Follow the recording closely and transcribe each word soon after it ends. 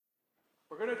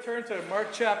We're going to turn to Mark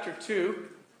chapter 2.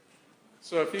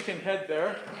 So if you can head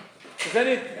there. Does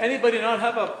anybody not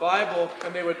have a Bible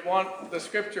and they would want the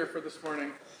scripture for this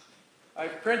morning? I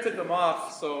printed them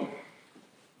off, so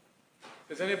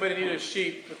does anybody need a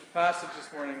sheet with the passage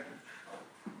this morning?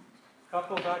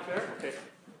 Couple back there? Okay.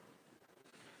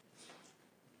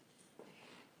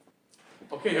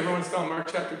 Okay, everyone's found Mark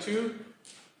chapter 2,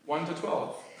 1 to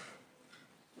 12.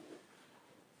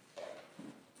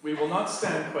 We will not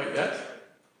stand quite yet.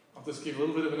 I'll just give a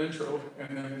little bit of an intro,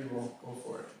 and then we will go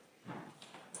for it.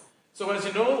 So as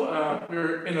you know,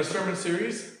 we're in a sermon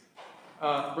series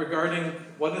regarding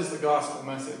what is the gospel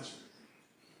message.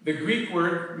 The Greek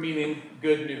word meaning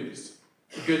good news.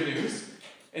 Good news.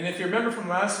 And if you remember from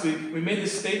last week, we made the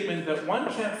statement that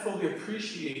one can't fully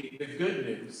appreciate the good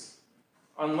news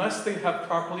unless they have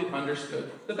properly understood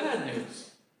the bad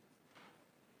news.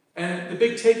 And the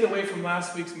big takeaway from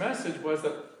last week's message was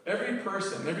that every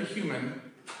person, every human,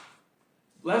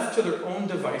 left to their own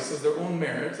devices, their own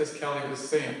merits, as Callie was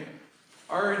saying,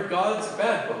 are in God's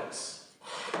bad books.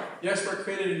 Yes, we're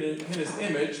created in His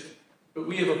image, but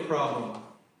we have a problem,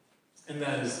 and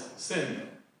that is sin.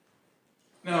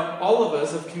 Now, all of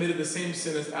us have committed the same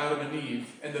sin as Adam and Eve,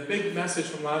 and the big message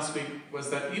from last week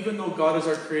was that even though God is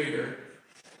our creator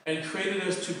and created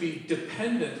us to be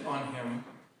dependent on Him,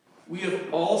 we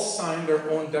have all signed our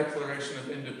own declaration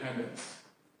of independence.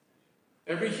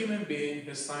 Every human being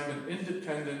has signed an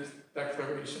independent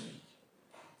declaration.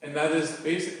 And that is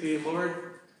basically,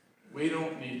 Lord, we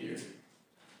don't need you.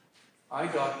 I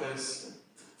got this.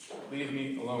 Leave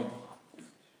me alone.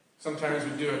 Sometimes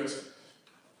we do it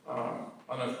on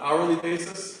an hourly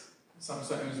basis.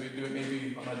 Sometimes we do it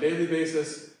maybe on a daily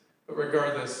basis. But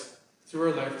regardless,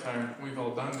 through our lifetime, we've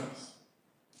all done this.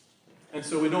 And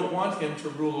so we don't want Him to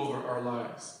rule over our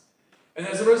lives. And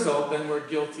as a result, then we're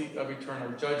guilty of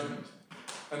eternal judgment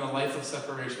and a life of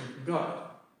separation from God.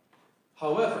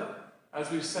 However, as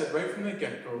we've said right from the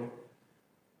get-go,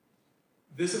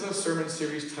 this is a sermon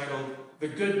series titled The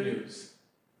Good News,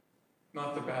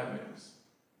 not the bad news.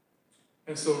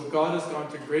 And so God has gone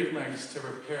to great lengths to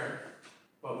repair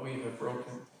what we have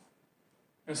broken.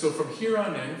 And so from here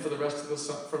on in, for the rest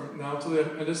of from now to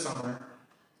the end of summer,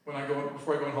 before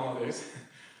I go on holidays,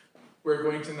 we're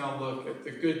going to now look at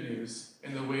the good news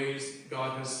in the ways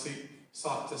God has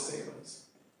sought to save us.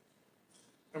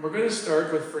 And we're going to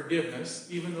start with forgiveness,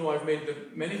 even though I've made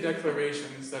many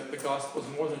declarations that the gospel is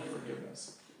more than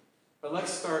forgiveness. But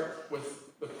let's start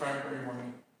with the primary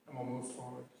one, and we'll move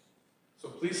forward. So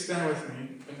please stand with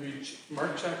me and read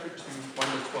Mark chapter 2, 1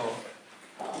 to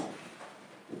 12.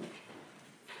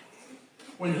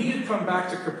 When he had come back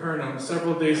to Capernaum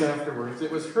several days afterwards,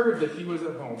 it was heard that he was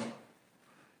at home.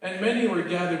 And many were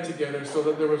gathered together so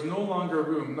that there was no longer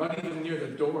room, not even near the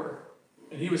door.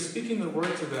 And he was speaking the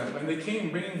word to them, and they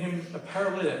came bringing him a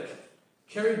paralytic,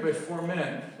 carried by 4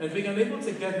 men. And being unable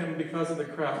to get him because of the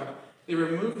crowd, they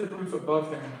removed the roof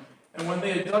above him. And when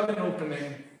they had dug an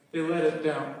opening, they let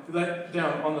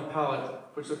down on the pallet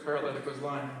which the paralytic was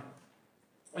lying.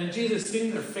 And Jesus,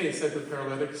 seeing their faith, said to the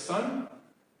paralytic, "Son,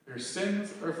 your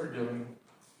sins are forgiven."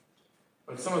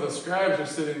 But some of the scribes were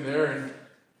sitting there and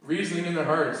reasoning in their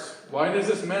hearts, "Why does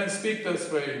this man speak this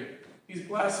way? He's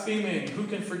blaspheming. Who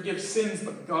can forgive sins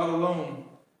but God alone?"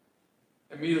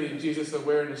 Immediately Jesus,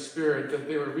 aware in his spirit that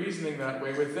they were reasoning that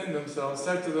way within themselves,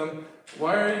 said to them,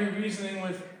 "Why are you reasoning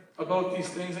about these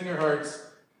things in your hearts?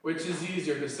 Which is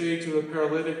easier, to say to the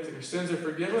paralytic, 'Your sins are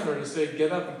forgiven,' or to say,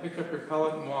 'Get up and pick up your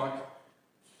pallet and walk'?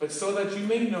 But so that you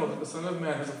may know that the Son of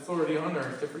Man has authority on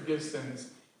earth to forgive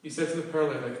sins, he said to the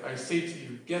paralytic, 'I say to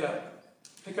you, get up,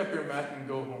 pick up your mat and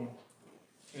go home.'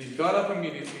 And he got up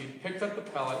immediately, picked up the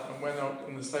pallet, and went out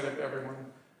in the sight of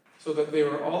everyone, so that they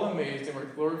were all amazed and were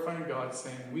glorifying God,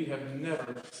 saying, 'We have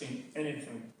never seen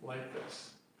anything like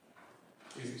this.'"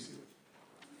 Please be seated.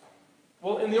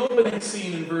 Well, in the opening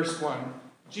scene in verse 1,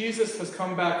 Jesus has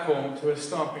come back home to his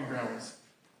stomping grounds,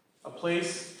 a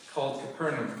place called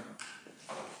Capernaum.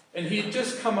 And he had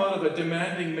just come out of a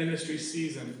demanding ministry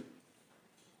season.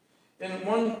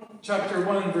 In chapter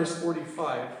 1, verse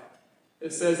 45,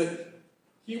 it says that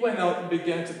he went out and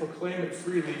began to proclaim it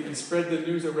freely and spread the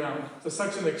news around to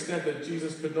such an extent that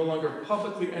Jesus could no longer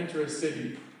publicly enter a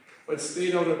city, but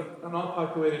stayed out in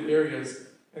unpopulated areas,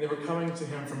 and they were coming to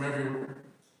him from everywhere.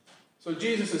 So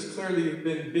Jesus has clearly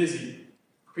been busy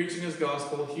preaching his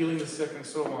gospel, healing the sick, and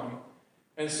so on.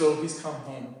 And so he's come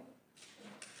home.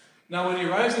 Now, when he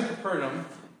arrives in Capernaum,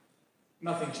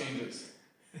 nothing changes.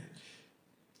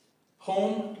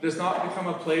 Home does not become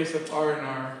a place of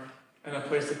R&R and a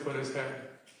place to put his head.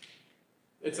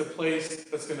 It's a place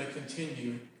that's going to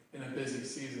continue in a busy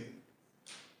season.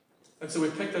 And so we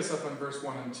pick this up on verse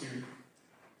 1 and 2.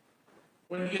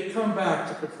 When he had come back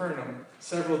to Capernaum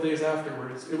several days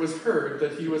afterwards, it was heard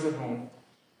that he was at home,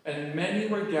 and many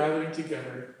were gathering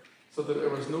together, so that there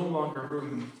was no longer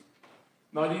room,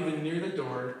 not even near the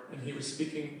door, and he was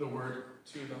speaking the word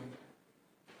to them.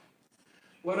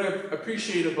 What I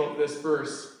appreciate about this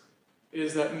verse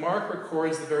is that Mark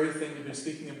records the very thing we've been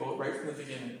speaking about right from the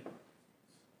beginning.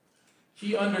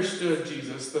 He understood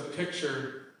Jesus, the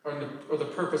picture or the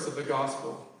purpose of the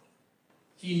gospel.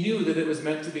 He knew that it was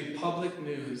meant to be public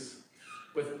news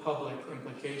with public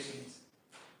implications.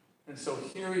 And so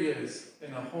here he is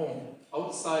in a home,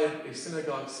 outside a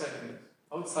synagogue setting,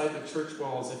 outside the church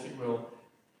walls, if you will,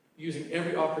 using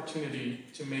every opportunity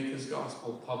to make his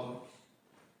gospel public.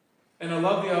 And I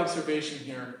love the observation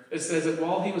here. It says that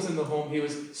while he was in the home, he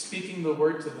was speaking the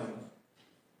word to them.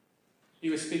 He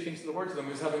was speaking the word to them.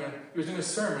 He was doing a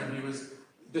sermon. He was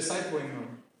discipling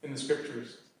them in the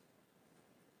scriptures.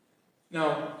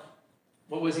 Now,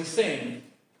 what was he saying?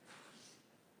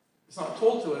 It's not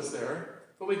told to us there,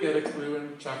 but we get a clue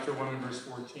in chapter 1 and verse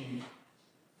 14.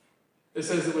 It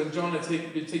says that when John had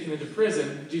been taken into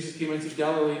prison, Jesus came into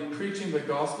Galilee preaching the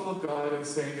gospel of God and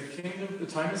saying, the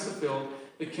time is fulfilled,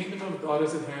 the kingdom of God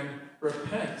is at hand,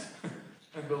 repent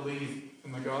and believe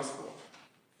in the gospel.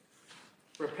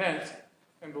 Repent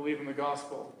and believe in the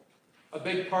gospel. A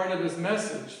big part of his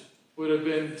message would have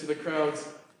been to the crowds,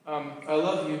 I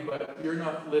love you, but you're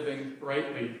not living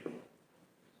rightly.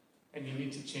 And you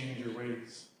need to change your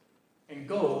ways. And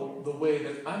go the way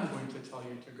that I'm going to tell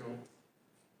you to go.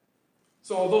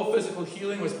 So although physical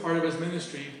healing was part of his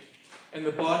ministry, and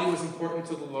the body was important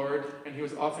to the Lord, and he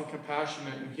was often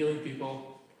compassionate in healing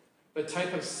people, the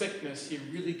type of sickness he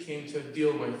really came to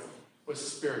deal with was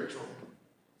spiritual.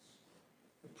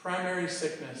 The primary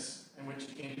sickness in which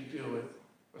he came to deal with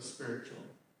was spiritual,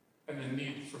 and the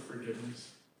need for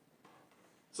forgiveness.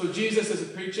 So Jesus is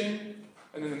preaching,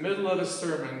 and in the middle of his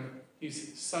sermon,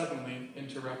 he's suddenly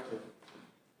interrupted.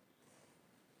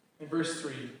 In verse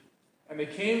 3, and they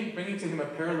came, bringing to him a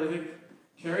paralytic,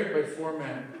 carried by 4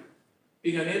 men.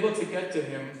 Being unable to get to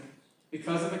him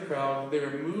because of the crowd, they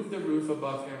removed the roof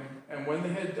above him, and when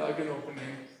they had dug an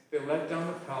opening, they let down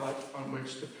the pallet on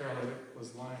which the paralytic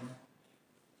was lying.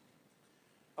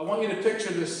 I want you to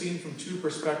picture this scene from 2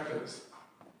 perspectives.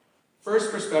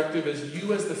 First perspective is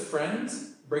you as the friends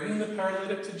bringing the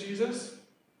paralytic to Jesus,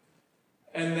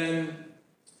 and then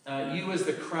you as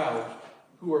the crowd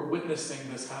who are witnessing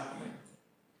this happening.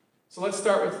 So let's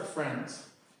start with the friends.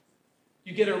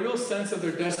 You get a real sense of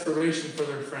their desperation for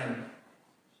their friend.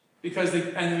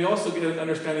 And we also get an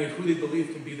understanding of who they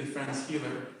believe can be the friend's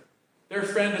healer. Their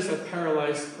friend is a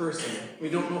paralyzed person. We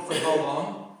don't know for how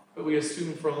long, but we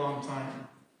assume for a long time.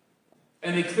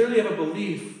 And they clearly have a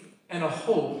belief and a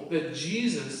hope that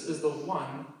Jesus is the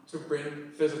one to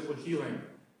bring physical healing.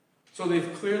 So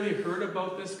they've clearly heard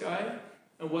about this guy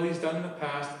and what he's done in the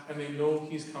past, and they know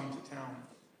he's come to town.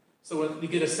 So when you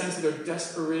get a sense of their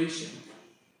desperation.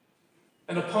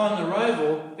 And upon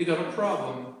arrival, they got a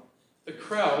problem. The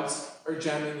crowds are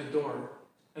jamming the door,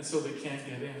 and so they can't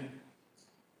get in.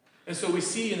 And so we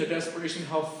see in their desperation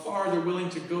how far they're willing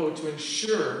to go to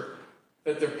ensure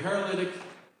that their paralytic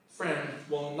friend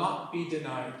will not be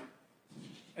denied.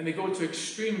 And they go to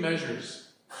extreme measures.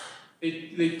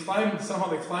 They climb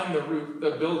the roof,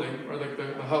 the building, or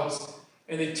the house,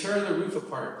 and they tear the roof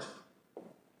apart.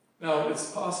 Now,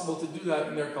 it's possible to do that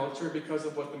in their culture because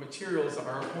of what the materials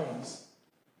are of homes.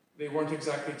 They weren't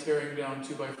exactly tearing down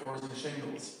 2x4s and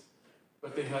shingles,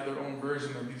 but they had their own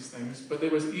version of these things. But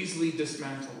it was easily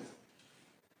dismantled.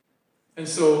 And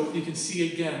so you can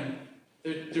see again,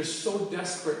 they're so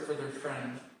desperate for their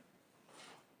friend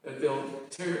that they'll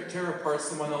tear apart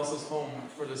someone else's home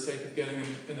for the sake of getting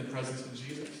in the presence of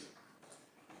Jesus.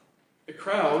 The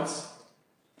crowds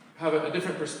have a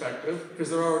different perspective because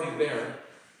they're already there.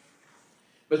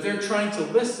 But they're trying to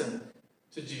listen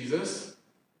to Jesus,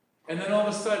 and then all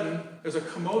of a sudden, there's a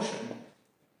commotion.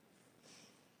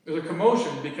 There's a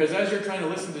commotion because as you're trying to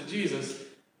listen to Jesus,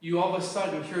 you all of a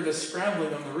sudden hear the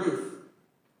scrambling on the roof.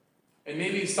 And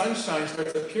maybe sunshine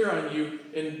starts to appear on you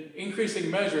in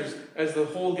increasing measures as the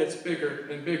hole gets bigger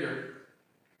and bigger.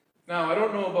 Now, I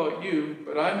don't know about you,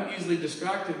 but I'm easily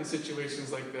distracted in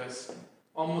situations like this.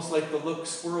 Almost like the look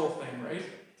squirrel thing, right?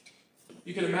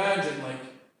 You can imagine, like,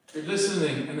 you're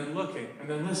listening and then looking and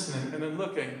then listening and then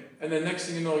looking. And then next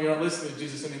thing you know, you're not listening to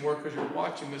Jesus anymore because you're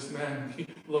watching this man be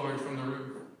lowered from the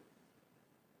roof.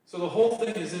 So the whole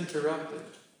thing is interrupted.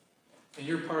 And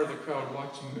you're part of the crowd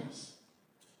watching this.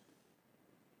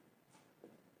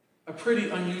 A pretty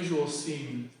unusual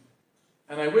scene.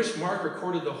 And I wish Mark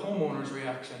recorded the homeowner's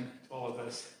reaction to all of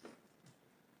this.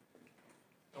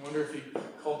 wonder if he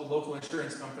called the local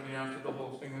insurance company after the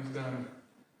whole thing was done.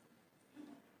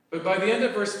 But by the end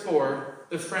of verse 4,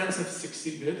 the friends have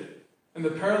succeeded, and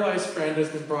the paralyzed friend has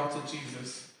been brought to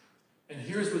Jesus. And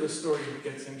here's where the story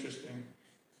gets interesting.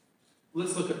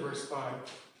 Let's look at verse 5.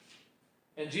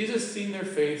 And Jesus, seeing their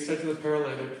faith, said to the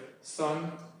paralytic,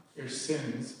 "Son, your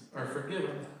sins are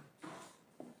forgiven."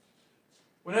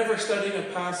 Whenever studying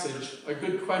a passage, a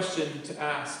good question to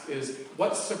ask is,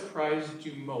 what surprised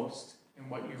you most in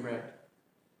what you read?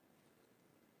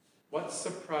 What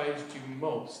surprised you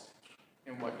most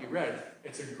in what you read?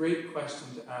 It's a great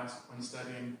question to ask when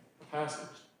studying a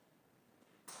passage.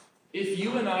 If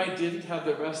you and I didn't have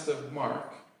the rest of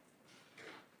Mark,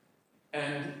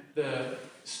 and the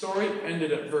story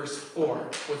ended at verse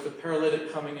 4 with the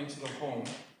paralytic coming into the home,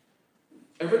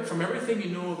 from everything you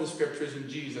know of the scriptures and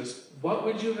Jesus, what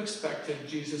would you have expected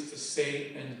Jesus to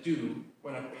say and do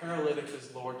when a paralytic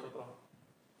is lowered to the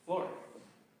floor?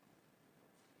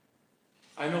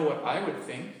 I know what I would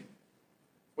think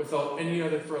without any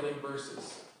further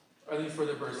verses.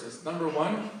 Number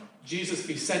one, Jesus, if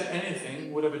he said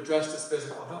anything, would have addressed his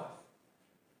physical health.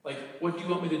 Like, what do you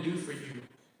want me to do for you?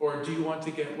 Or do you want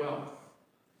to get well?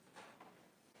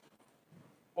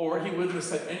 Or he wouldn't have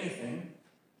said anything.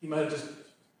 He might have just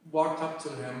walked up to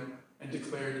him and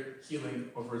declared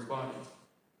healing over his body.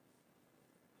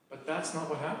 But that's not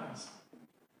what happens.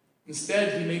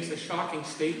 Instead, he makes a shocking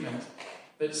statement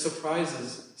that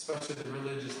surprises, especially the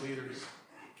religious leaders.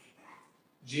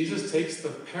 Jesus takes the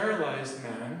paralyzed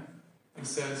man and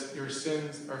says, "Your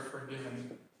sins are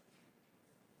forgiven."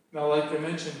 Now, like I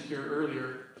mentioned here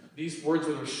earlier, these words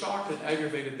would have shocked and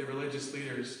aggravated the religious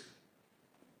leaders.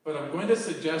 But I'm going to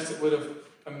suggest it would have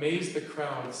amazed the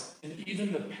crowds and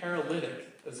even the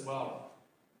paralytic as well.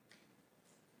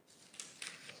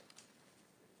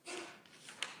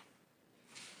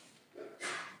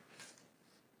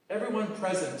 Everyone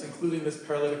present, including this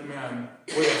paralytic man,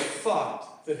 would have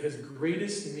thought that his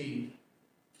greatest need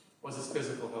was his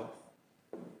physical health.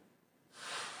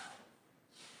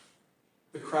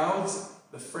 The crowds,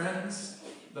 the friends,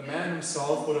 the man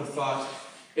himself would have thought,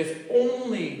 if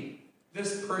only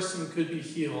this person could be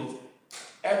healed,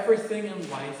 everything in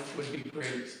life would be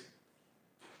great.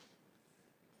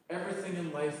 Everything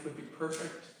in life would be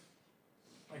perfect.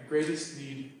 My greatest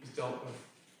need is dealt with.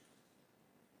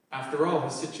 After all,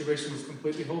 his situation was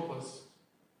completely hopeless.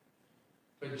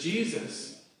 But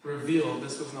Jesus revealed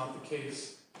this was not the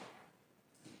case.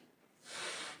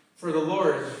 For the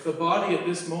Lord, the body at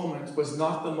this moment was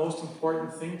not the most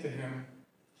important thing to him.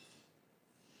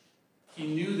 He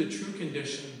knew the true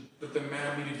condition that the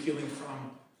man needed healing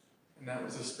from, and that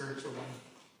was a spiritual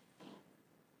one.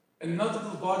 And not that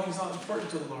the body is not important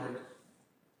to the Lord.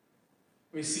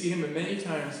 We see him many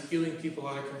times healing people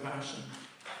out of compassion.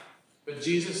 But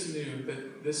Jesus knew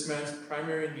that this man's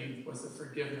primary need was the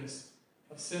forgiveness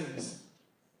of sins,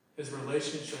 his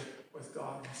relationship with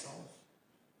God himself.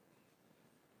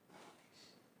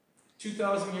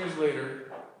 2,000 years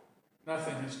later,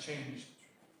 nothing has changed.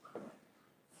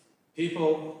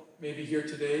 People, maybe here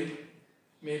today,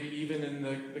 maybe even in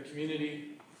the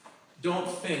community, don't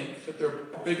think that their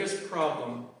biggest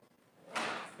problem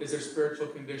is their spiritual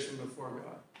condition before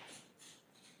God.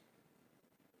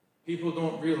 People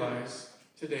don't realize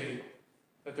today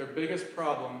that their biggest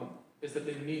problem is that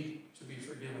they need to be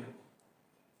forgiven.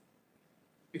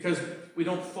 Because we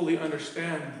don't fully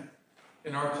understand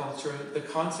in our culture the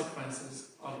consequences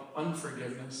of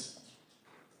unforgiveness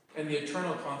and the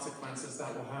eternal consequences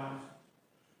that will have.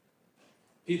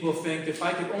 People think, if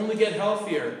I could only get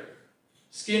healthier,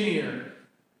 skinnier,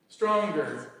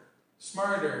 stronger,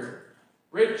 smarter,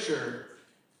 richer,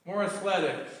 more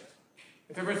athletic,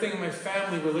 if everything in my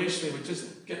family relationally would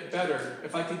just get better,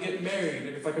 if I could get married,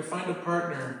 and if I could find a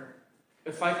partner,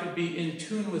 if I could be in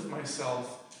tune with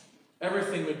myself,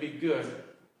 everything would be good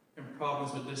and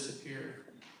problems would disappear.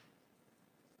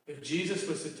 If Jesus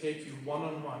was to take you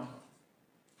one-on-one,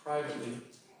 privately,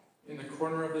 in the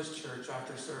corner of this church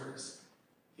after service,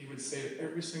 he would say to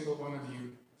every single one of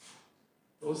you,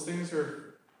 those things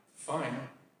are fine,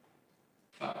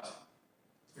 but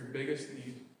your biggest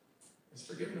need is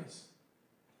forgiveness.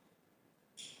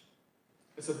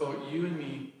 It's about you and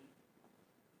me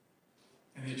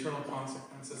and the eternal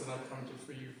consequences that I've come to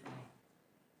free you from.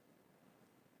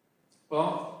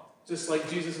 Well, just like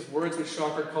Jesus' words would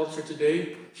shock our culture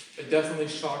today, it definitely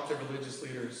shocked the religious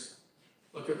leaders.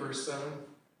 Look at verse 7.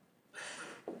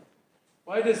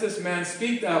 Why does this man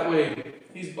speak that way?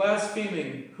 He's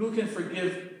blaspheming. Who can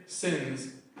forgive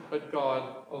sins but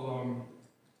God alone?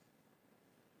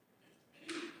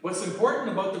 What's important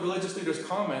about the religious leaders'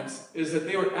 comments is that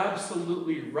they were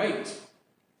absolutely right.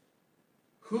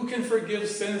 Who can forgive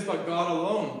sins but God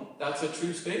alone? That's a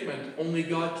true statement. Only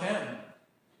God can.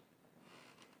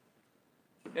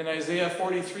 In Isaiah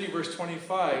 43, verse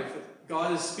 25,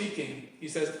 God is speaking. He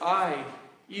says, I,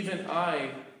 even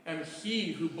I, am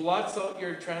he who blots out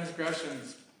your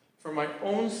transgressions for my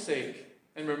own sake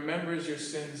and remembers your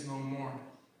sins no more.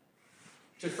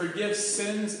 To forgive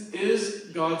sins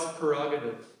is God's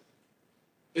prerogative.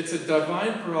 It's a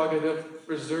divine prerogative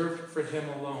reserved for him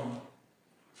alone.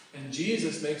 And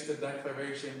Jesus makes the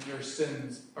declaration, your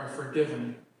sins are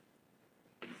forgiven.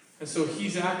 And so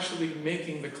he's actually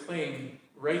making the claim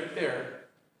right there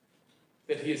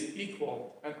that he is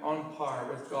equal and on par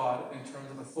with God in terms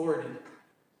of authority.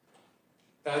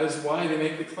 That is why they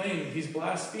make the claim he's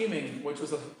blaspheming, which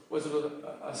was a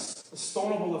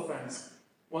stonable offense,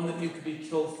 one that you could be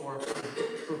killed for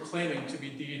proclaiming to be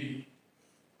deity.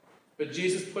 But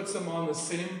Jesus puts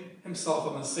himself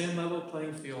on the same level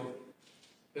playing field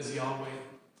as Yahweh.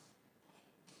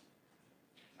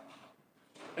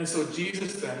 And so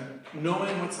Jesus then,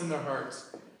 knowing what's in their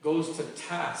hearts, goes to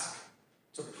task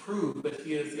to prove that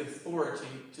he has the authority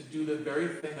to do the very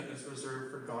thing that is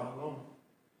reserved for God alone.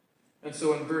 And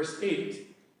so in verse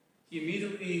 8, he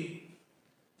immediately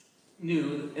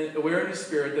knew, and aware in his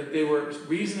spirit, that they were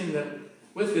reasoning that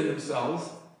within themselves,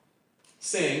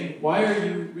 saying, why are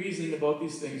you reasoning about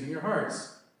these things in your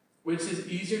hearts? Which is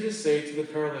easier to say to the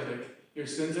paralytic, your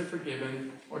sins are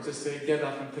forgiven, or to say, get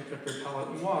up and pick up your pallet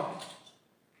and walk.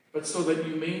 But so that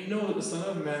you may know that the Son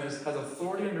of Man has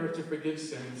authority on earth to forgive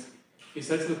sins, he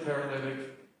said to the paralytic,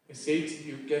 I say to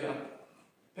you, get up,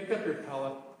 pick up your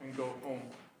pallet, and go home.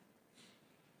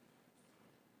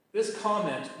 This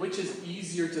comment, which is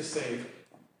easier to say?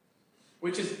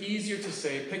 Which is easier to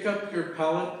say, pick up your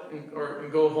pallet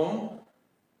and go home?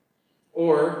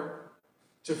 Or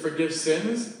to forgive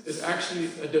sins is actually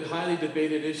a highly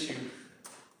debated issue.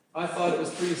 I thought it was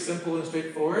pretty simple and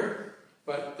straightforward,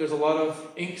 but there's a lot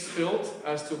of ink spilled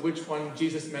as to which one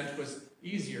Jesus meant was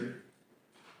easier.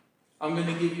 I'm going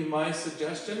to give you my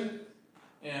suggestion,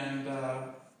 and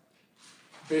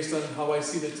based on how I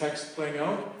see the text playing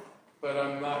out, but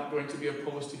I'm not going to be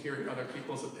opposed to hearing other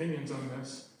people's opinions on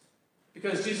this.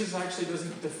 Because Jesus actually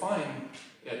doesn't define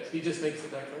it, he just makes the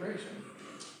declaration.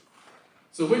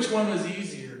 So which one is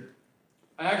easier?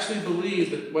 I actually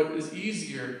believe that what is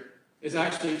easier is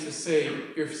actually to say,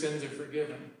 your sins are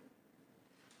forgiven.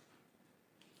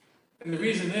 And the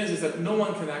reason is that no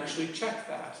one can actually check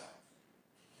that.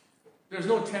 There's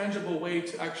no tangible way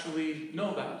to actually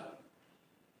know that.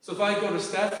 So if I go to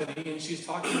Stephanie and she's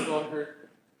talking about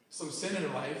some sin in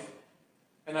her life,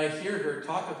 and I hear her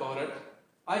talk about it,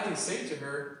 I can say to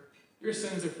her, your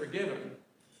sins are forgiven.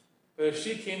 But if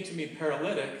she came to me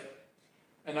paralytic,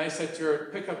 and I said to her,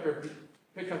 pick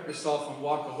up yourself and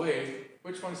walk away,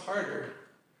 which one's harder?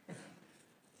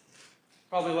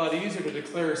 Probably a lot easier to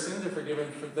declare her sins are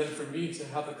forgiven than for me to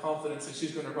have the confidence that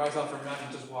she's going to rise off her mat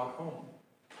and just walk home.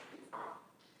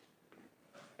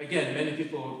 Again, many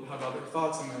people have other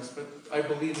thoughts on this, but I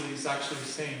believe that he's actually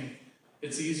saying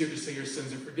it's easier to say your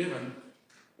sins are forgiven.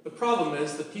 The problem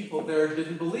is the people there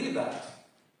didn't believe that.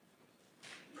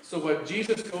 So what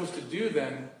Jesus goes to do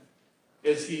then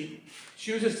is he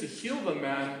chooses to heal the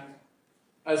man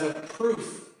as a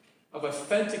proof of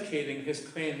authenticating his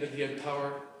claim that he had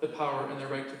the power and the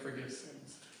right to forgive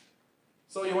sins.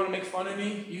 So you want to make fun of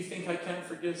me? You think I can't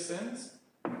forgive sins?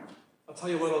 I'll tell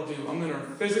you what I'll do. I'm going to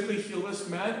physically heal this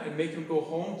man and make him go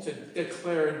home to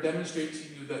declare and demonstrate to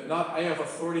you that I have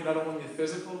authority not only in the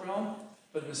physical realm,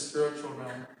 but in the spiritual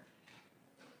realm.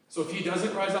 So if he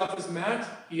doesn't rise off his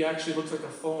mat, he actually looks like a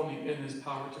phony in his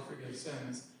power to forgive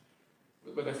sins.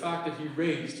 But the fact that he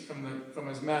raised from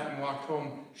his mat and walked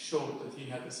home showed that he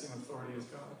had the same authority as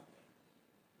God.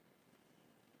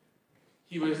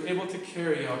 He was able to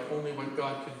carry out only what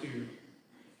God could do.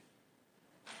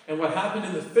 And what happened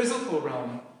in the physical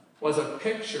realm was a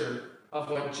picture of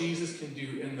what Jesus can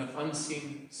do in the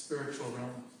unseen spiritual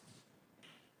realm.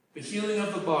 The healing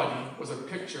of the body was a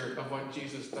picture of what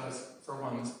Jesus does for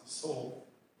one's soul.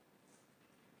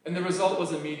 And the result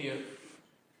was immediate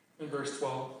in verse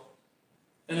 12.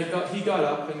 And he got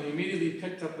up and immediately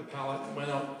picked up the pallet and went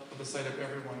out of the sight of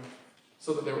everyone,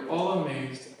 so that they were all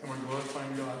amazed and were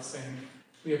glorifying God, saying,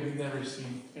 we have never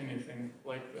seen anything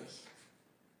like this.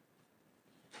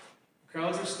 The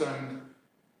crowds are stunned,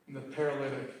 and the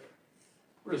paralytic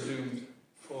resumed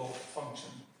full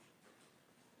function.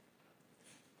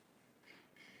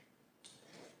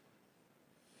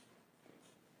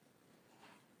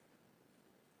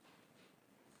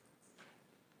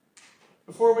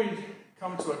 Before we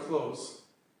come to a close,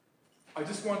 I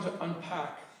just want to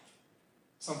unpack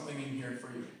something in here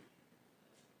for you.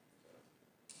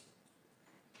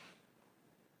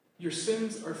 your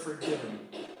sins are forgiven.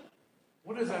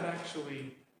 What does that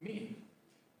actually mean?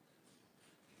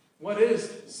 What is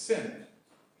sin?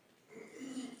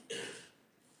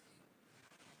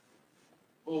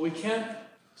 Well, we can't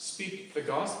speak the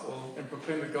gospel and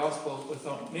proclaim the gospel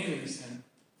without naming sin.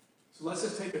 So let's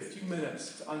just take a few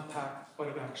minutes to unpack what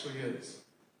it actually is.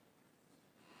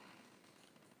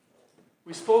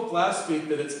 We spoke last week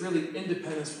that it's really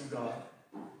independence from God.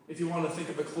 If you want to think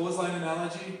of a clothesline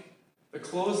analogy, the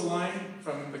clothesline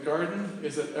from the garden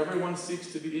is that everyone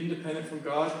seeks to be independent from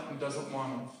God and doesn't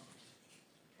want Him.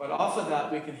 But off of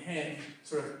that, we can hang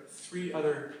sort of three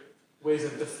other ways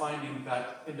of defining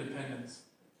that independence.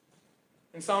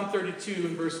 In Psalm 32,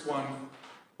 in verse 1,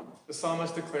 the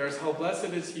psalmist declares, "How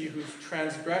blessed is he whose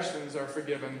transgressions are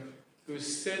forgiven,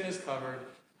 whose sin is covered.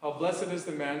 How blessed is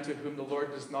the man to whom the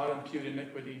Lord does not impute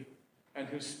iniquity, and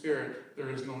whose spirit there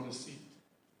is no deceit."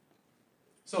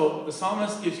 So the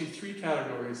psalmist gives you three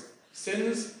categories: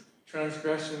 sins,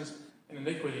 transgressions, and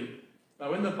iniquity.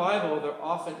 Now in the Bible, they're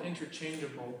often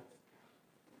interchangeable.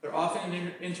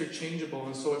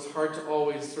 And so it's hard to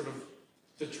always sort of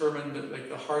determine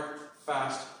the hard,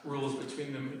 fast rules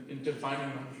between them in defining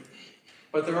them.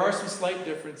 But there are some slight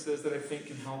differences that I think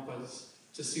can help us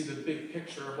to see the big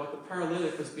picture of what the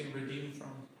paralytic was being redeemed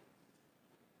from.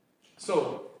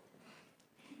 So,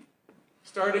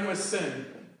 starting with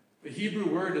sin, the Hebrew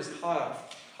word is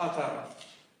hata,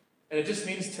 and it just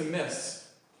means to miss.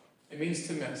 It means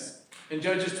to miss. In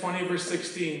Judges 20, verse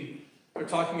 16, they're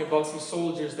talking about some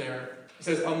soldiers there. It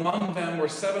says, "Among them were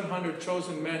 700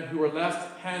 chosen men who were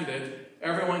left-handed.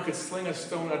 Everyone could sling a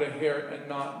stone at a hair and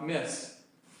not miss."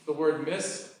 The word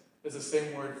miss is the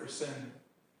same word for sin.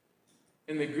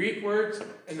 In the Greek word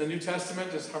in the New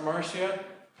Testament is hamartia.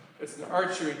 It's an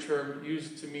archery term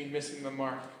used to mean missing the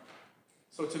mark.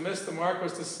 So to miss the mark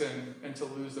was to sin, and to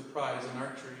lose the prize in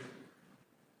archery.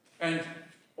 And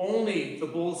only the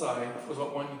bullseye was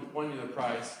what won you the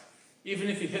prize. Even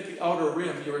if you hit the outer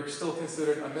rim, you were still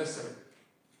considered a misser.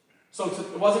 So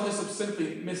it wasn't just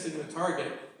simply missing the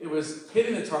target. It was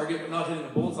hitting the target, but not hitting the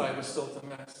bullseye was still to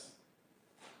miss.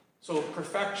 So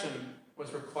perfection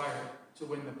was required to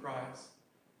win the prize.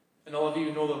 And all of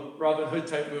you know the Robin Hood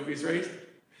type movies, right?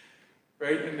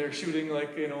 Right? And they're shooting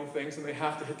things, and they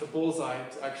have to hit the bullseye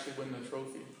to actually win the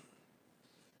trophy.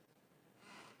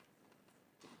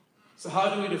 So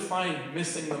how do we define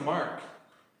missing the mark?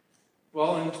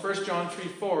 Well, in 1 John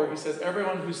 3:4, he says,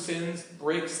 "Everyone who sins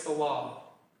breaks the law."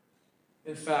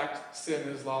 In fact, sin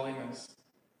is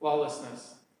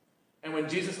lawlessness. And when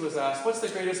Jesus was asked, "What's the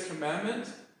greatest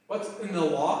commandment? What's in the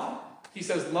law?" He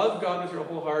says, "Love God with your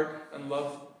whole heart and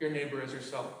love your neighbor as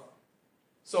yourself."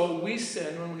 So we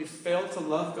sin when we fail to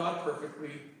love God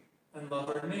perfectly and love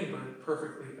our neighbor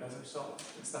perfectly as ourselves.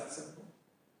 It's that simple.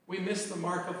 We miss the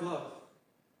mark of love,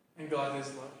 and God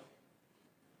is love.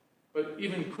 But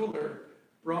even cooler,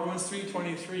 Romans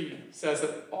 3:23 says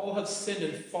that all have sinned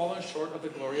and fallen short of the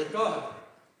glory of God.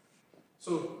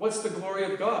 So what's the glory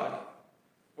of God?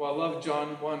 Well, I love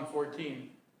John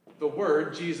 1:14. "The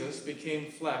Word, Jesus,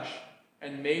 became flesh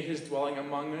and made his dwelling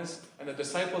among us, and the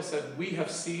disciples said, 'We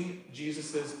have seen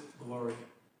Jesus' glory.'"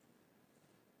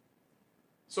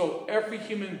 So every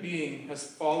human being has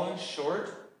fallen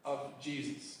short of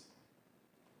Jesus.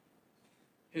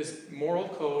 His moral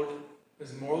code,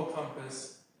 his moral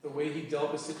compass, the way he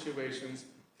dealt with situations,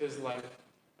 his life.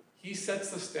 He sets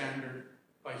the standard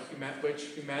by which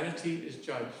humanity is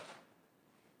judged.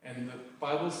 And the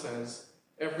Bible says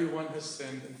everyone has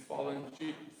sinned and fallen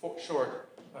short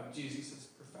of Jesus'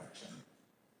 perfection.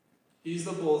 He's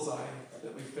the bullseye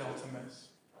that we fail to miss.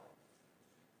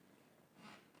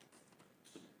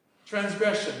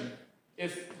 Transgression.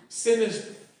 If sin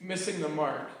is missing the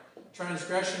mark,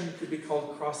 transgression could be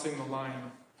called crossing the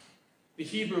line. The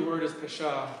Hebrew word is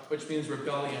pesha, which means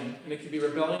rebellion, and it can be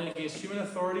rebellion against human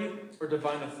authority or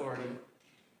divine authority.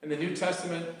 And the New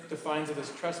Testament defines it as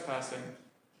trespassing.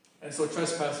 And so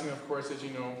trespassing, of course, as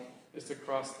you know, is to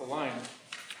cross the line.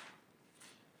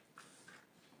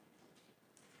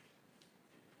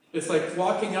 It's like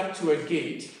walking up to a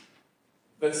gate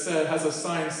that has a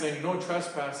sign saying no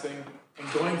trespassing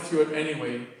and going through it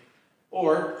anyway,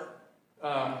 or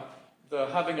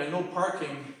having a no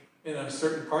parking in a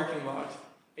certain parking lot,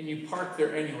 and you park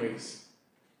there anyways.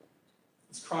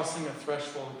 It's crossing a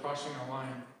threshold, crossing a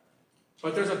line.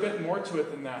 But there's a bit more to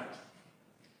it than that.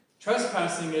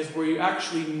 Trespassing is where you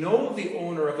actually know the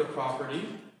owner of the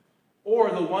property or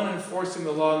the one enforcing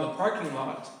the law in the parking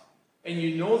lot, and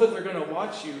you know that they're going to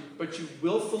watch you, but you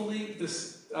willfully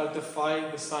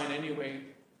defy the sign anyway.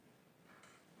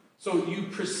 So you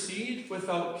proceed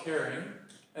without caring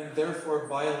and therefore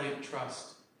violate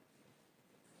trust.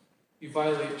 You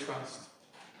violate trust.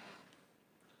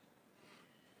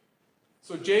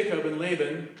 So Jacob and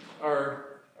Laban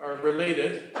are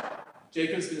related.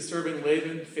 Jacob's been serving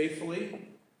Laban faithfully.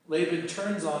 Laban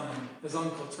turns on him. His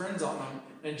uncle turns on him.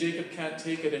 And Jacob can't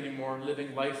take it anymore,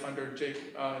 living life under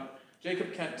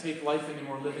Jacob can't take life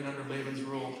anymore, living under Laban's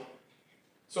rule.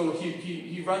 So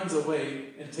he runs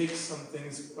away and takes some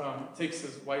things, takes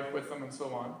his wife with him and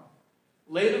so on.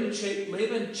 Laban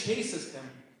chases him.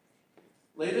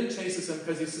 Laban chases him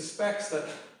because he suspects that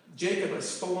Jacob has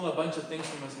stolen a bunch of things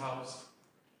from his house.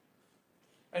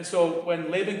 And so when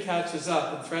Laban catches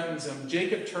up and threatens him,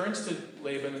 Jacob turns to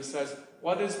Laban and says,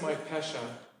 "What is my pesha?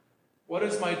 What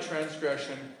is my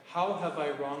transgression? How have I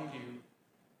wronged you?"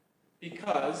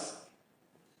 Because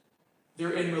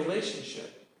they're in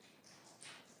relationship.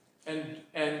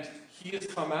 And he has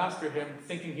come after him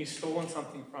thinking he's stolen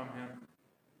something from him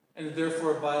and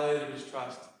therefore violated his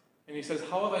trust. And he says,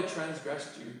 "How have I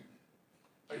transgressed you?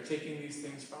 By taking these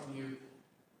things from you."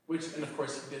 And of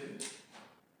course he didn't.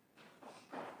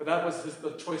 But that was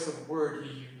the choice of word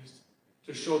he used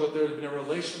to show that there had been a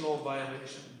relational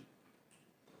violation.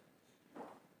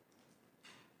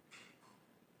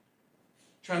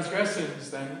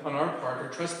 Transgressions, then, on our part, or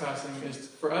trespassing, is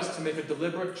for us to make a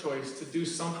deliberate choice to do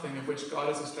something of which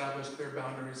God has established clear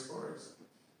boundaries for us.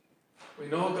 We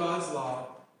know God's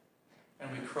law,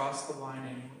 and we cross the line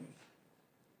anyway.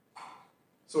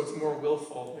 So it's more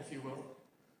willful, if you will.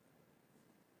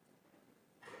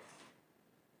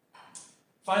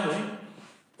 Finally,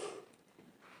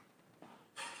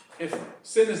 if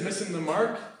sin is missing the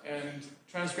mark and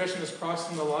transgression is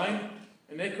crossing the line,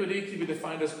 iniquity can be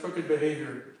defined as crooked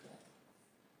behavior.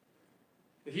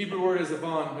 The Hebrew word is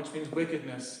avon, which means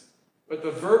wickedness, but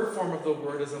the verb form of the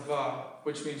word is avah,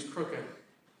 which means crooked.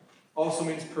 Also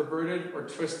means perverted or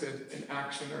twisted in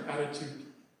action or attitude.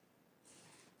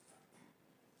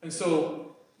 And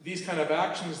so these kind of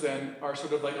actions then are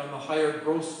sort of like on the higher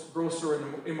grosser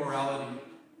immorality.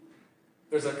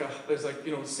 There's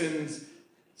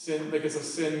sin, like it's a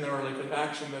sin or like an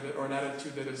action or an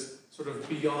attitude that is sort of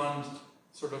beyond,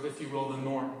 sort of, if you will, the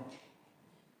norm.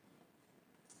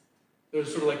 There's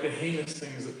sort of like the heinous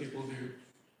things that people do.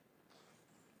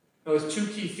 Now, there's two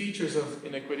key features of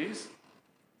iniquities.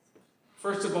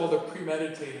 First of all, they're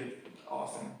premeditated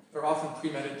often. They're often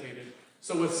premeditated.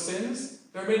 So with sins,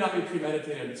 there may not be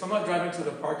premeditated. So I'm not driving to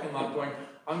the parking lot going,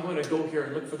 "I'm going to go here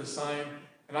and look for the sign,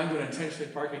 and I'm going to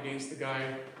intentionally park against the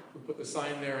guy who put the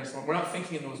sign there," and so on. We're not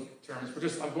thinking in those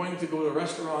terms. I'm going to go to a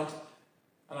restaurant,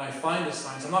 and I find a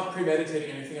sign. So I'm not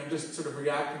premeditating anything. I'm just sort of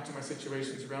reacting to my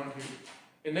situations around me.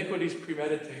 Iniquity is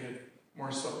premeditated,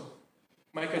 more so.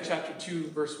 Micah chapter 2,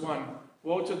 verse 1.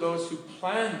 "Woe to those who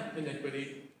plan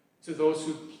iniquity, to those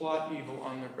who plot evil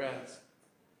on their breads."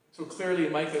 So clearly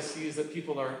Micah sees that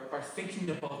people are thinking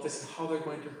about this and how they're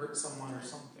going to hurt someone or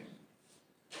something.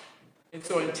 And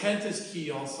so intent is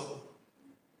key also.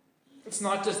 It's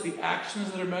not just the actions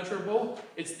that are measurable,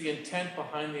 it's the intent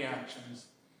behind the actions.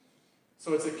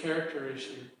 So it's a character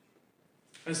issue.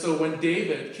 And so when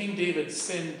King David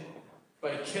sinned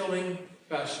by killing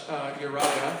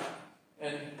Uriah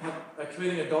and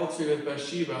committing adultery with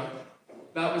Bathsheba,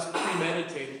 that was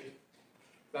premeditated.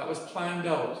 That was planned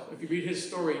out. If you read his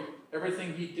story,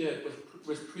 everything he did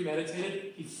was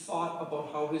premeditated. He thought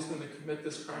about how he's going to commit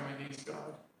this crime against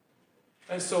God.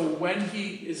 And so when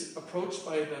he is approached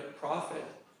by the prophet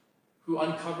who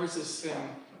uncovers his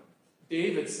sin,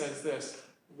 David says this,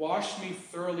 "Wash me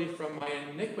thoroughly from my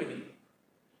iniquity,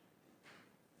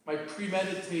 my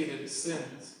premeditated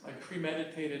sins, my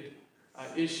premeditated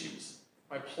issues,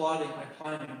 my plotting, my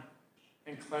planning,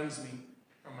 and cleanse me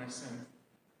from my sin."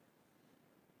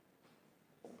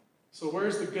 So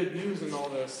where's the good news in all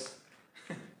this?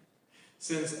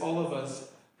 Since all of us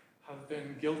have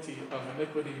been guilty of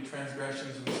iniquity,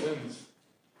 transgressions, and sins.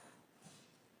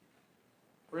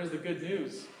 Where's the good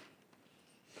news?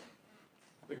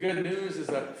 The good news is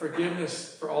that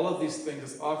forgiveness for all of these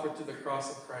things is offered through the cross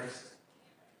of Christ.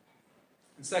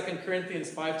 In 2 Corinthians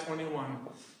 5:21,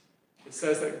 it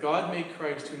says that God made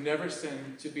Christ, who never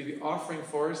sinned, to be the offering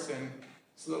for our sin,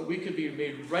 so that we could be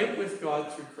made right with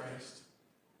God through Christ.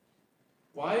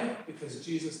 Why? Because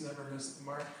Jesus never missed the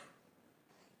mark.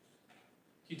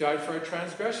 He died for our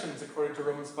transgressions, according to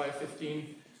Romans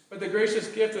 5:15. But the gracious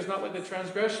gift is not like the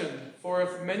transgression. For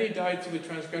if many died through the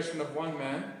transgression of one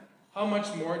man, how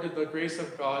much more did the grace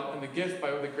of God and the gift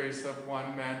by the grace of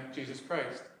one man, Jesus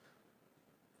Christ?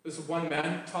 This one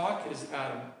man talk is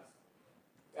Adam.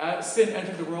 Sin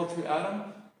entered the world through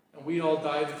Adam, and we all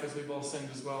die because we've all sinned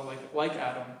as well, like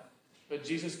Adam. But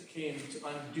Jesus came to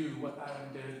undo what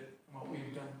Adam did and what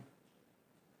we've done.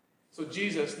 So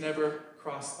Jesus never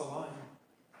crossed the line.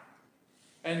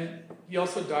 And he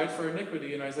also died for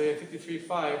iniquity. In Isaiah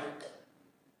 53:5,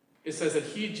 it says that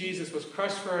he, Jesus, was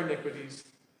crushed for our iniquities.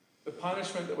 The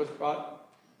punishment that brought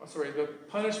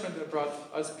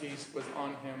us peace was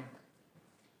on him.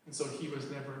 And so he was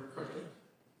never crooked.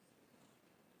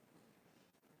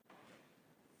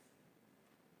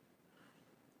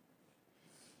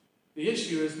 The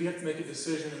issue is we have to make a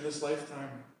decision in this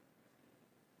lifetime.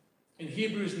 In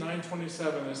Hebrews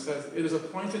 9:27, it says, "It is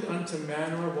appointed unto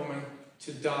man or woman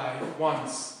to die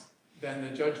once, then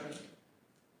the judgment."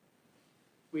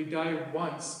 We die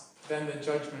once, then the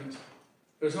judgment.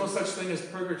 There's no such thing as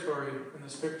purgatory in the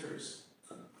scriptures.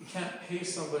 You can't pay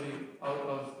somebody out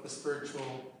of the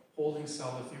spiritual holding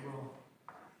cell, if you will.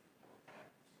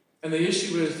 And the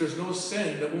issue is there's no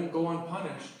sin that won't go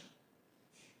unpunished.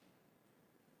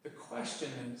 The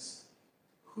question is,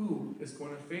 who is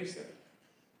going to face it?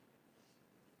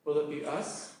 Will it be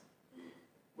us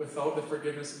without the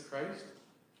forgiveness of Christ?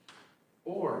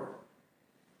 Or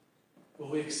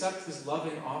will we accept his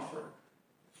loving offer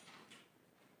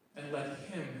and let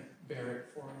him bear it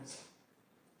for us?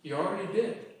 He already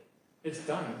did. It's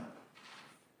done.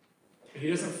 But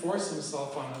he doesn't force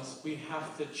himself on us. We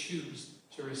have to choose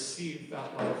to receive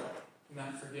that love and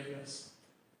that forgiveness.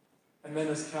 And then,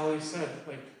 as Callie said,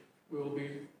 we will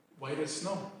be white as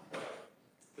snow.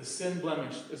 The sin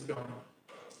blemish is gone.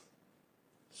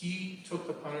 He took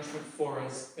the punishment for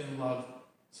us in love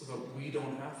so that we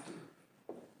don't have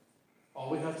to. All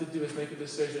we have to do is make a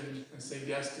decision and say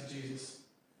yes to Jesus.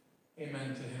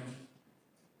 Amen to him.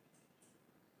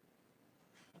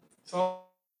 So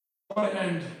I want to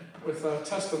end with a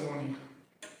testimony.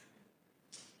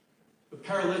 The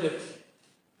paralytic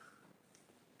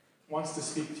wants to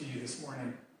speak to you this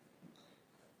morning.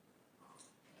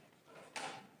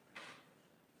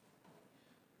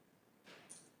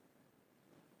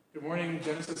 Good morning,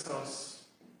 Genesis House.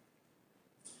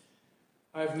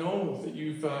 I know that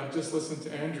you've just listened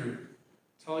to Andrew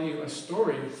tell you a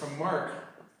story from Mark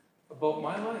about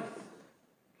my life.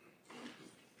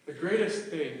 The greatest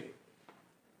day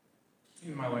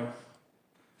in my life.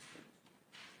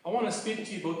 I want to speak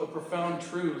to you about the profound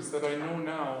truths that I know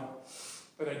now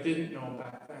that I didn't know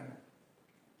back then.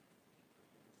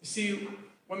 You see,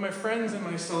 when my friends and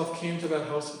myself came to that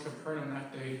house in Capernaum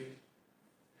that day,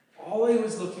 all I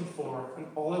was looking for and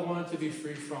all I wanted to be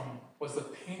free from was the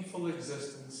painful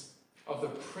existence of the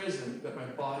prison that my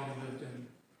body lived in.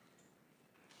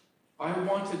 I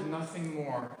wanted nothing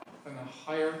more than a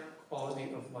higher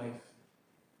quality of life.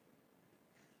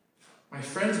 My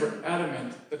friends were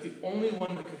adamant that the only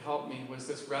one that could help me was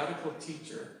this radical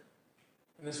teacher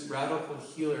and this radical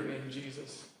healer named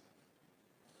Jesus.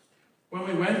 When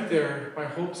we went there, my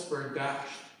hopes were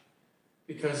dashed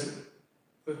because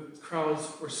the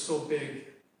crowds were so big,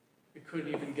 we couldn't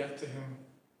even get to him.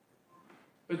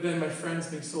 But then my friends,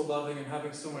 being so loving and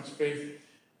having so much faith,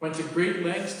 went to great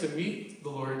lengths to meet the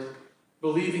Lord,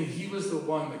 believing he was the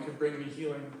one that could bring me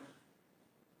healing.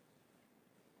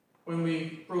 When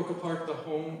we broke apart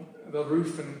the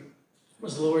roof and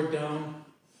was lowered down,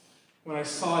 when I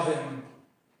saw him,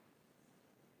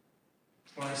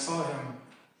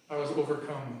 I was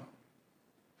overcome.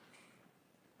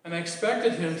 And I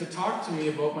expected him to talk to me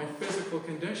about my physical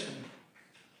condition.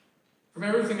 From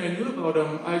everything I knew about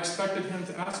him, I expected him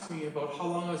to ask me about how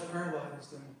long I was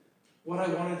paralyzed and what I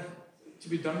wanted to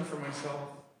be done for myself.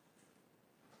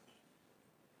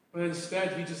 But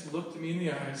instead, he just looked me in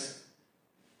the eyes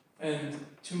and,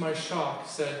 to my shock,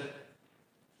 said,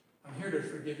 "I'm here to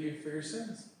forgive you for your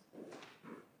sins."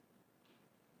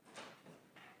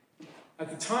 At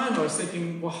the time, I was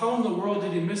thinking, well, how in the world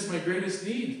did he miss my greatest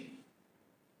need?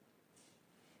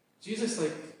 Jesus,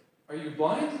 are you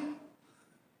blind?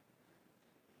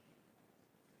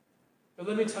 But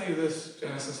let me tell you this,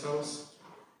 Genesis House.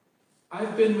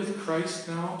 I've been with Christ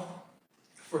now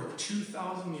for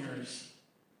 2,000 years.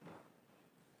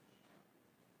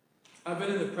 I've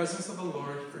been in the presence of the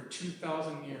Lord for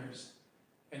 2,000 years.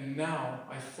 And now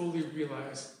I fully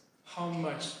realize how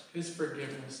much his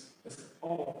forgiveness is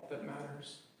all that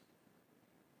matters.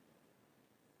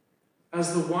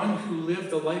 As the one who lived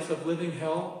the life of living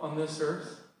hell on this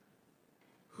earth,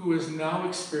 who has now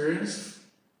experienced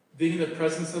being in the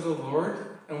presence of the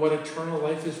Lord and what eternal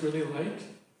life is really like,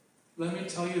 let me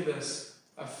tell you this,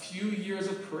 a few years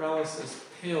of paralysis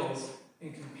pales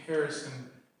in comparison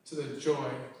to the joy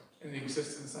in the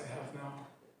existence I have now.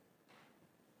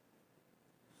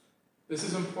 This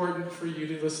is important for you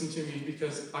to listen to me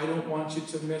because I don't want you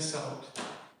to miss out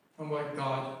on what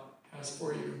God has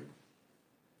for you.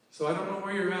 So I don't know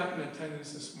where you're at in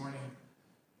attendance this morning,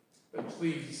 but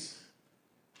please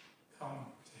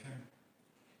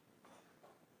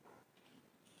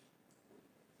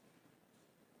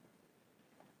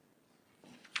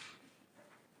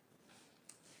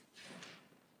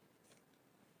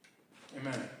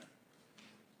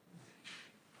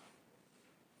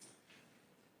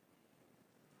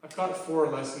I've got 4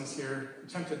 lessons here. I'm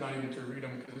tempted not even to read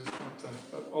them because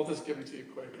I'll just give them to you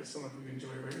quick because some of you enjoy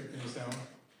writing things down.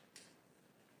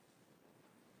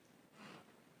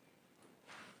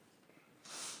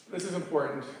 This is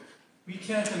important. We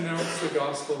can't announce the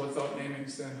gospel without naming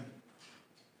sin.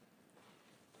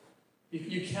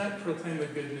 You can't proclaim the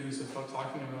good news without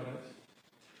talking about it.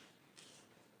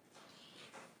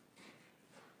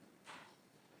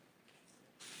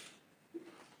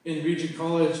 In Regent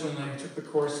College, when I took the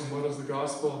course on what is the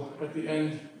gospel, at the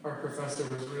end, our professor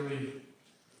was really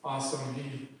awesome.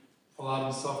 He allowed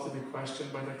himself to be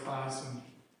questioned by the class, and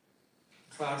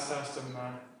the class asked him,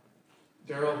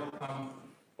 Daryl,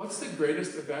 what's the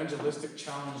greatest evangelistic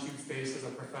challenge you face as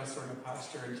a professor and a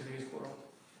pastor in today's world?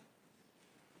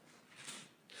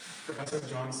 Professor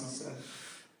Johnson said,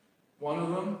 one of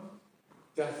them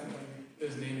definitely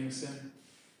is naming sin.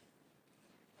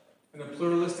 In a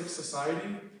pluralistic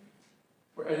society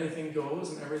where anything goes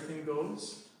and everything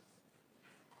goes,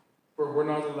 where we're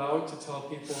not allowed to tell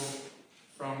people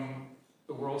from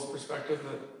the world's perspective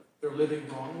that they're living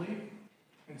wrongly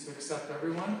and to accept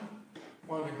everyone,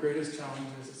 one of the greatest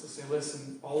challenges is to say,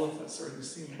 listen, all of us are in the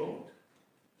same boat.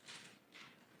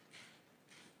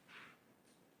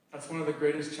 That's one of the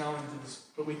greatest challenges,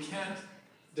 but we can't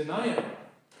deny it,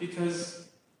 because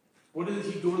what did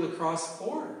he go to the cross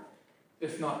for,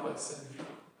 if not but sin?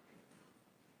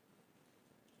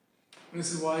 And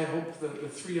this is why I hope that the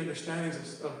 3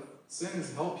 understandings of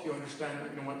sins help you understand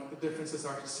what the differences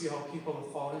are, to see how people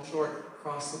have fallen short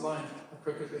across the line of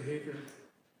crooked behavior.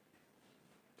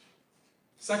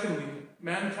 Secondly,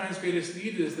 mankind's greatest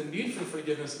need is the need for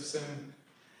forgiveness of sin.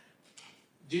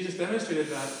 Jesus demonstrated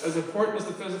that. As important as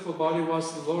the physical body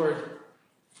was to the Lord,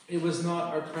 it was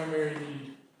not our primary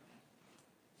need.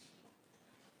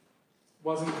 It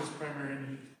wasn't his primary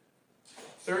need.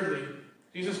 Thirdly,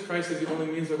 Jesus Christ is the only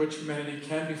means by which humanity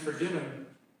can be forgiven.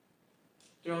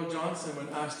 Daryl Johnson, when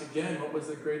asked again what was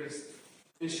the greatest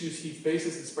issues he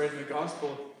faces in spreading the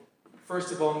gospel,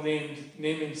 first of all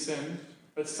naming sin,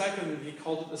 but secondly, he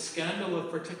called it the scandal of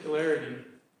particularity.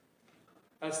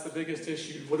 That's the biggest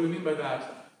issue. What do we mean by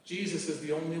that? Jesus is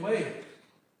the only way.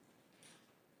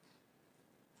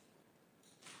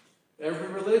 Every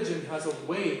religion has a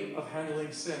way of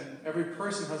handling sin. Every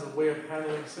person has a way of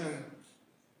handling sin.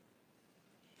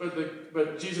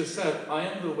 But Jesus said, I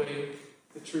am the way,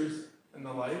 the truth, and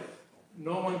the life.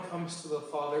 No one comes to the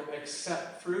Father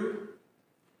except through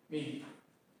me.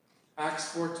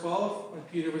 Acts 4:12, when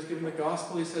Peter was given the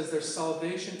gospel, he says there's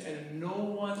salvation and no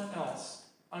one else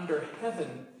under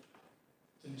heaven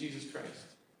than Jesus Christ.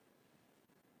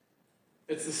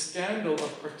 It's the scandal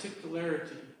of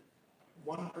particularity.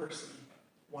 One person,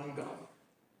 one God.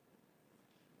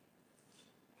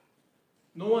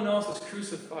 No one else was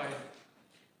crucified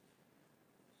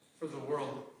for the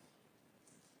world.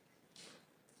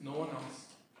 No one else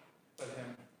but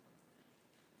him.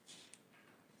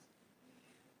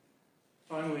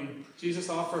 Finally, Jesus'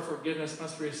 offer of forgiveness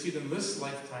must be received in this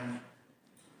lifetime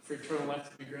for eternal life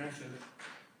to be granted.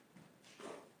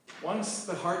 Once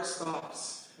the heart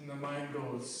stops and the mind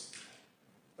goes,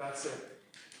 that's it.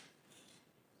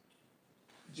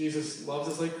 Jesus loves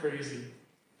us like crazy.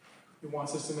 He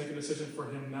wants us to make a decision for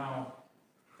him now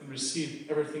and receive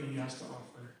everything he has to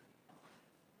offer.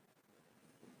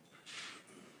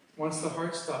 Once the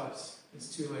heart stops,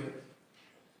 it's too late.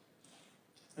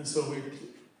 And so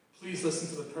please listen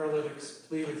to the paralytic's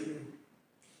plea with you.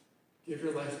 Give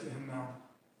your life to him now.